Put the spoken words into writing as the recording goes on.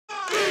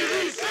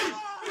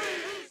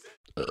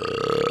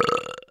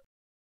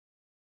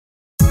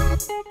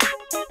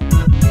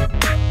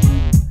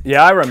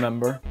Yeah, I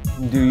remember.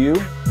 Do you?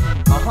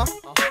 Uh-huh.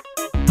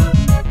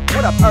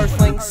 What up,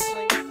 Earthlings?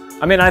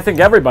 I mean, I think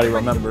everybody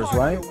remembers,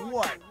 right?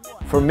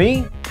 For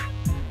me,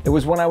 it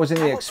was when I was in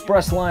the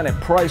express line at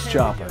Price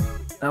Chopper.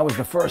 That was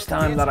the first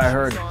time that I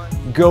heard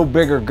Go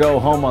Big or Go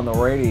Home on the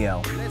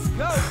radio.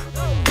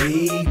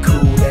 Be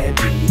cool and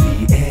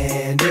be the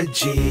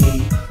energy.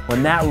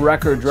 When that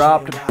record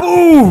dropped,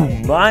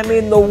 boom! I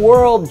mean, the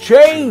world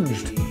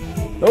changed.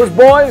 Those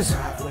boys,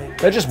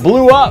 they just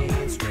blew up.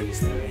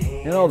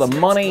 You know, the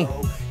money,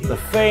 the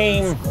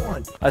fame.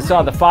 I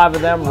saw the five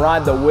of them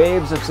ride the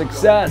waves of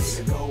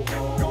success.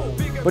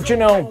 But you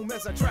know,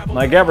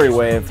 like every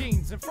wave,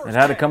 it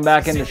had to come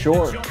back into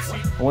shore.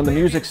 And when the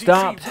music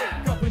stopped,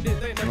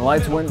 and the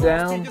lights went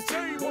down,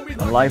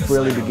 and life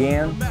really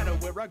began,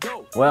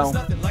 well,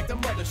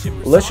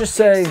 let's just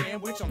say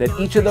that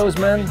each of those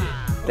men,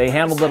 they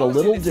handled it a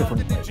little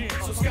differently.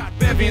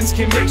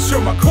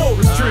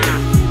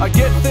 I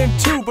get thin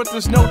too, but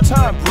there's no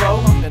time,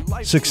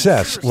 bro.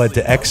 Success led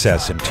to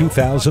excess in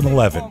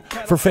 2011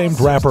 for famed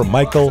rapper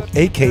Michael,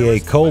 aka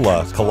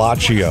Cola,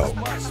 Colaccio.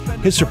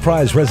 His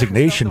surprise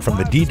resignation from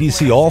the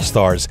DDC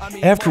All-Stars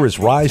after his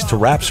rise to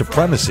rap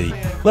supremacy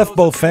left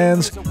both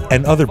fans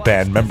and other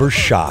band members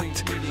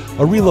shocked.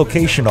 A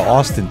relocation to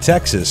Austin,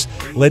 Texas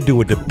led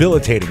to a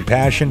debilitating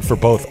passion for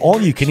both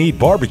all-you-can-eat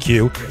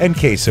barbecue and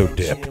queso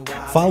dip.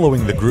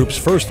 Following the group's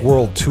first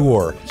world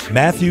tour,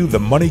 Matthew the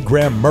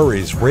MoneyGram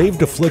Murray's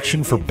raved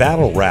affliction for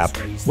battle rap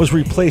was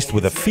replaced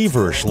with a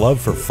feverish love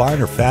for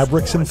finer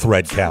fabrics and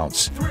thread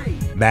counts.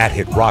 Matt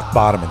hit rock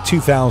bottom in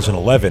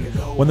 2011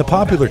 when the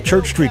popular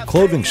Church Street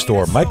clothing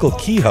store Michael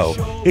Kehoe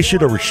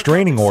issued a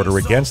restraining order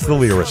against the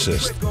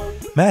lyricist.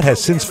 Matt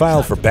has since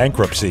filed for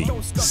bankruptcy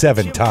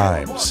 7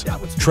 times.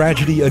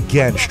 Tragedy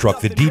again struck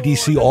the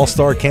DDC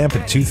All-Star camp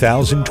in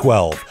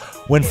 2012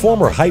 when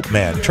former hype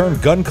man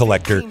turned gun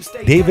collector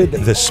David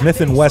the Smith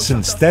 &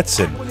 Wesson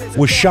Stetson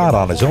was shot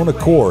on his own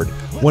accord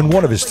when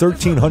one of his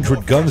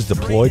 1,300 guns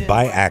deployed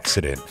by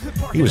accident.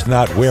 He was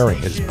not wearing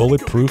his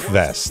bulletproof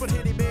vest.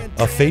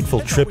 A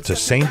fateful trip to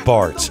St.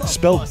 Bart's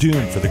spelled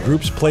doom for the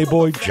group's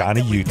playboy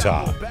Johnny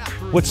Utah.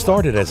 What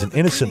started as an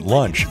innocent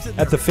lunch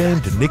at the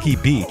famed Nikki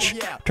Beach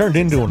turned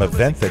into an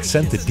event that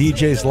sent the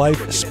DJ's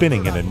life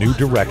spinning in a new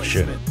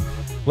direction.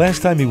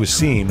 Last time he was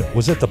seen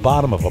was at the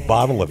bottom of a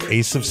bottle of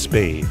Ace of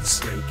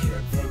Spades.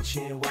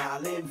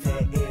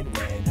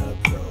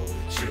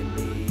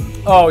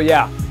 Oh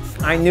yeah,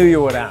 I knew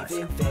you would ask.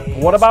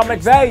 What about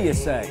McVeigh, you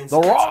say? The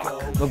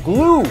Rock, the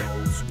Glue,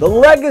 the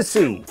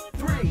Legacy.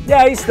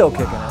 Yeah, he's still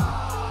kicking it.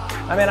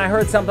 I mean, I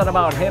heard something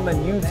about him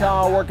and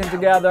Utah working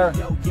together.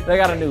 They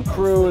got a new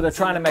crew. They're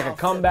trying to make a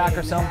comeback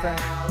or something.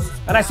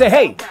 And I say,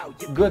 hey,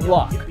 good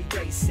luck.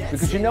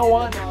 Because you know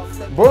what?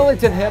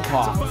 Burlington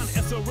hip-hop.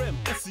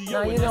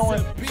 Now, you know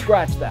what?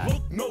 Scratch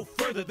that.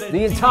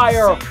 The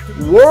entire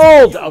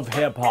world of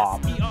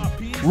hip-hop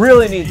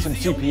really needs some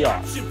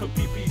CPR,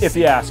 if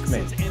you ask me.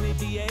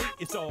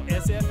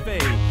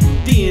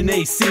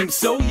 DNA seems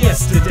so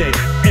yesterday.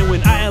 And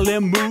when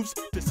ILM moves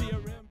to CRM.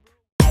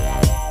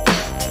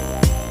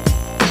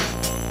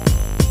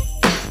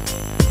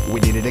 We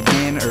did it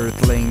again,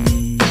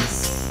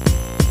 Earthlings.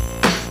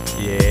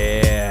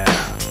 Yeah.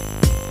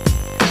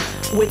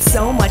 With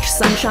so much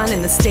sunshine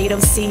in the state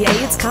of CA,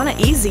 it's kinda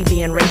easy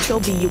being Rachel,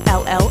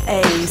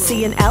 B-U-L-L-A.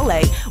 See in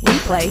LA, we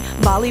play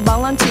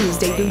volleyball on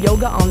Tuesday, do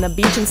yoga on the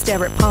beach and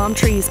stare at palm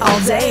trees all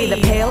day.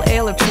 The pale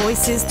ale of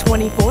choice is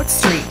 24th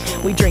Street.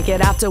 We drink it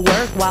after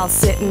work while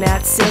sitting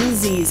at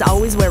Simsies.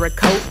 Always wear a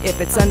coat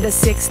if it's under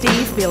 60.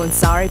 Feeling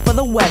sorry for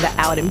the weather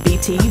out in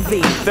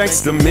BTV.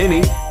 Thanks to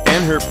Minnie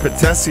and her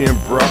potassium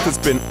broth. It's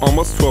been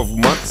almost 12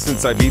 months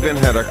since I've even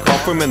had a call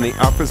from in the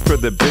office for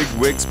the big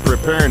wigs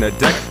preparing a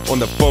deck on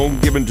the phone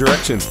giving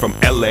directions from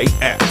LAX.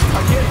 I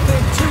get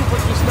thin too, but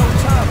there's no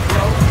time,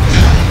 bro.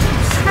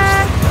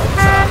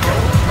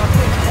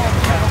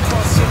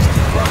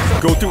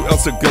 Go through El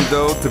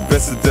Segundo to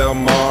Vista Del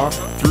Mar,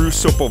 through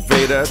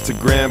Sepulveda to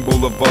Grand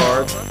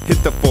Boulevard,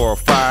 hit the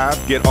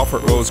 405, get off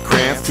at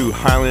Rosecrans to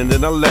Highland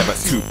and 11,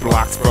 2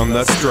 blocks from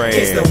the Strand.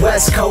 Is the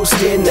West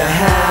Coast in the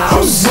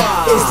house?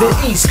 Is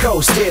the East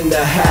Coast in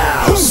the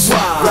house?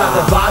 Grab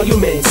the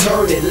volume and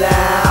turn it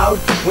loud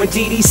when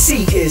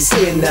DDC is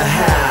in the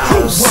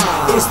house.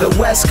 Is the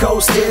West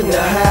Coast in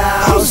the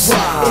house?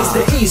 Is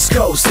the East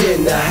Coast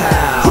in the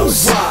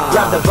house?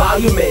 Grab the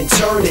volume and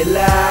turn it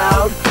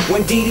loud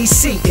when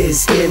DDC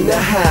is in the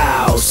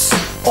house.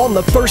 On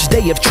the first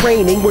day of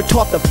training, we're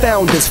taught the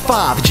founders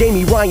 5,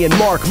 Jamie, Ryan,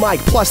 Mark, Mike,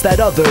 plus that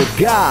other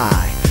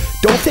guy.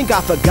 Don't think I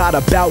forgot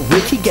about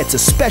Rick, he gets a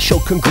special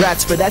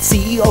congrats for that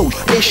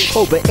CEO-ish.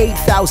 Over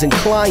 8,000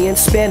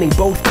 clients spanning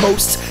both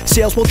coasts.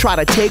 Sales will try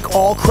to take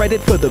all credit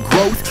for the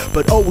growth,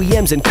 but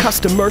OEMs and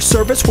customer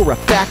service were a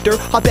factor.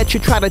 I bet you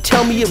try to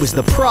tell me it was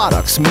the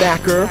products,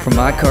 Macker. From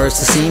my cars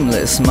to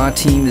seamless, my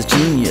team is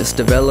genius,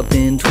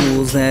 developing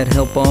tools that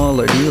help all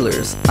our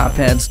dealers.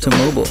 iPads to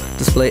mobile,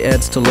 display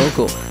ads to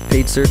local,